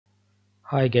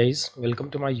Hi guys, welcome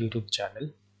to my YouTube channel.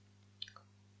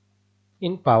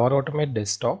 In Power Automate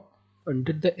Desktop,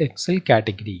 under the Excel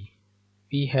category,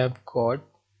 we have got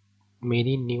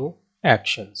many new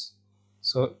actions.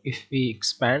 So if we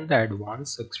expand the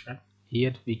advanced section,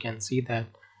 here we can see that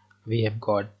we have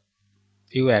got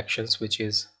few actions, which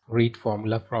is read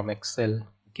formula from Excel,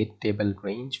 get table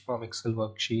range from Excel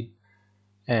worksheet,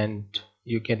 and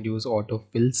you can use auto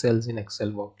fill cells in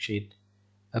Excel worksheet,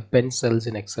 append cells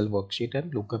in Excel worksheet,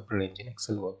 and lookup range in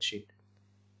Excel worksheet.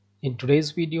 In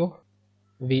today's video,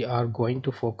 we are going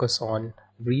to focus on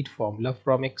read formula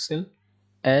from Excel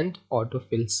and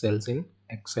autofill cells in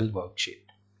Excel worksheet,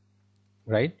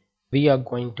 right? We are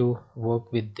going to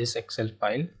work with this Excel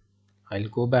file. I'll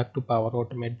go back to Power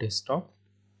Automate Desktop.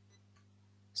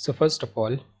 So first of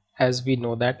all, as we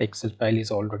know that Excel file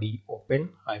is already open,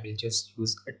 I will just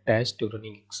use attach to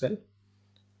running Excel.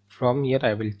 From here,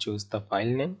 I will choose the file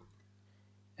name.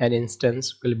 An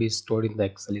instance will be stored in the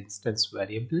Excel instance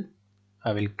variable.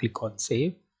 I will click on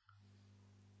save.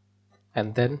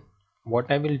 And then what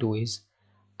I will do is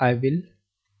I will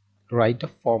write a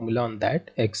formula on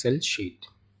that Excel sheet,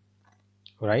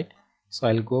 right? So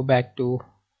I'll go back to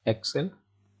Excel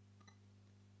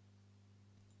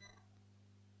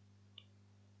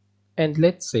and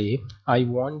let's say I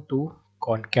want to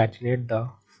concatenate the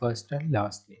first and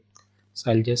last name. So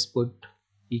I'll just put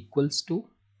equals to,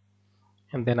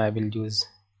 and then I will use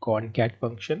concat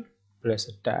function, press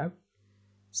a tab,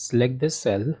 select the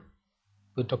cell,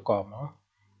 put a comma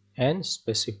and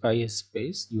specify a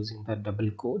space using the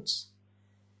double quotes,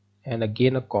 and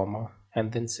again a comma, and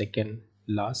then second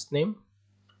last name,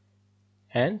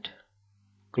 and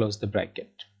close the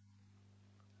bracket,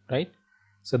 right?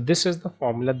 So this is the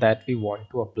formula that we want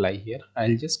to apply here.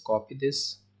 I'll just copy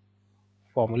this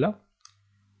formula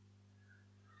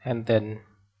and then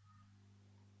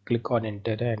click on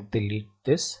enter and delete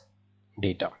this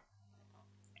data.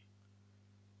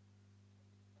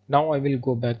 Now I will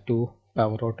go back to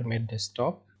Power Automate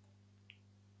Desktop,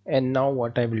 and now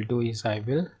what I will do is I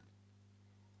will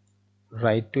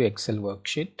write to Excel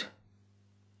worksheet.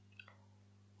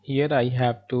 Here I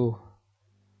have to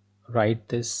write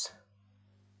this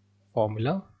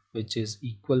formula, which is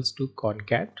equals to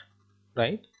concat,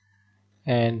 right?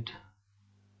 And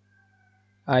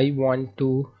I want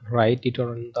to write it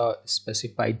on the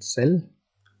specified cell.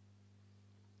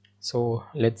 So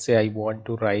let's say I want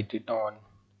to write it on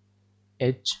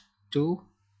H2,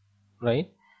 right?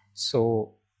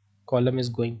 So column is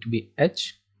going to be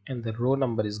H and the row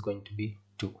number is going to be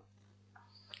 2,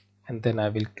 and then I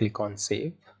will click on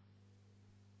save.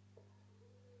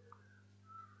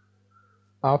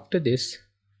 After this,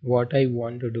 what I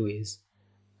want to do is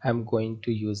I'm going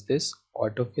to use this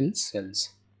autofill cells,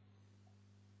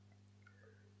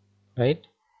 right?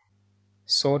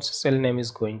 Source cell name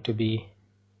is going to be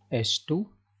H2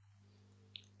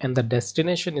 and the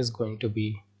destination is going to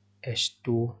be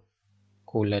H2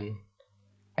 colon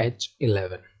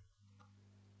H11.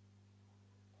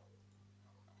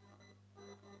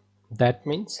 That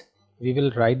means we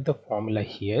will write the formula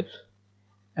here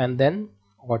and then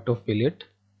autofill it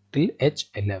till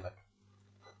H11,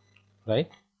 right?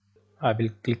 I will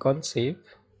click on save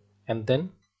and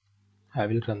then I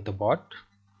will run the bot.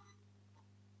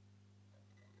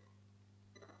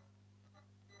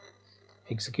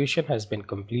 Execution has been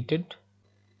completed,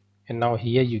 and now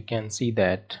here you can see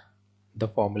that the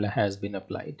formula has been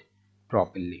applied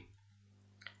properly.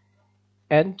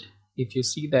 And if you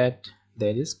see that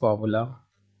there is formula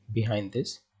behind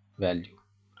this value,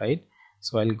 right?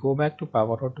 So I'll go back to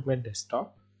Power Automate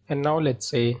Desktop, and now let's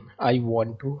say I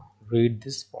want to read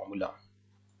this formula.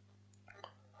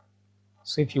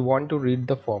 So if you want to read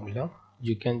the formula,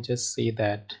 you can just say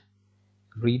that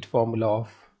read formula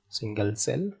of single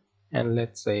cell, and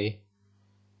let's say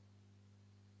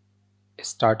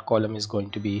start column is going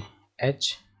to be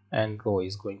H and row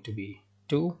is going to be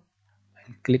 2.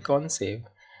 I'll click on save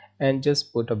and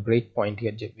just put a breakpoint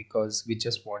here because we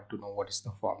just want to know what is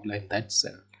the formula in that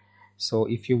cell. So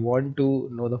if you want to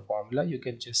know the formula, you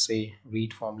can just say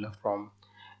read formula from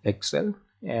Excel,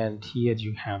 and here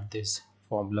you have this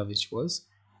formula which was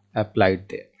applied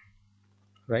there,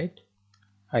 right?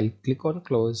 I'll click on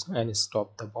close and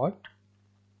stop the bot.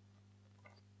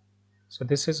 So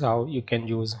this is how you can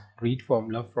use read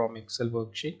formula from Excel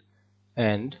worksheet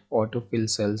and autofill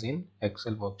cells in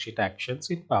Excel worksheet actions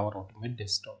in Power Automate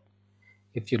Desktop.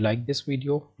 If you like this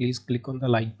video, please click on the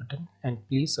like button and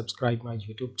please subscribe my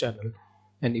YouTube channel.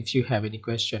 And if you have any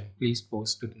question, please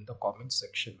post it in the comment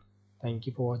section. Thank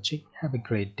you for watching. Have a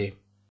great day.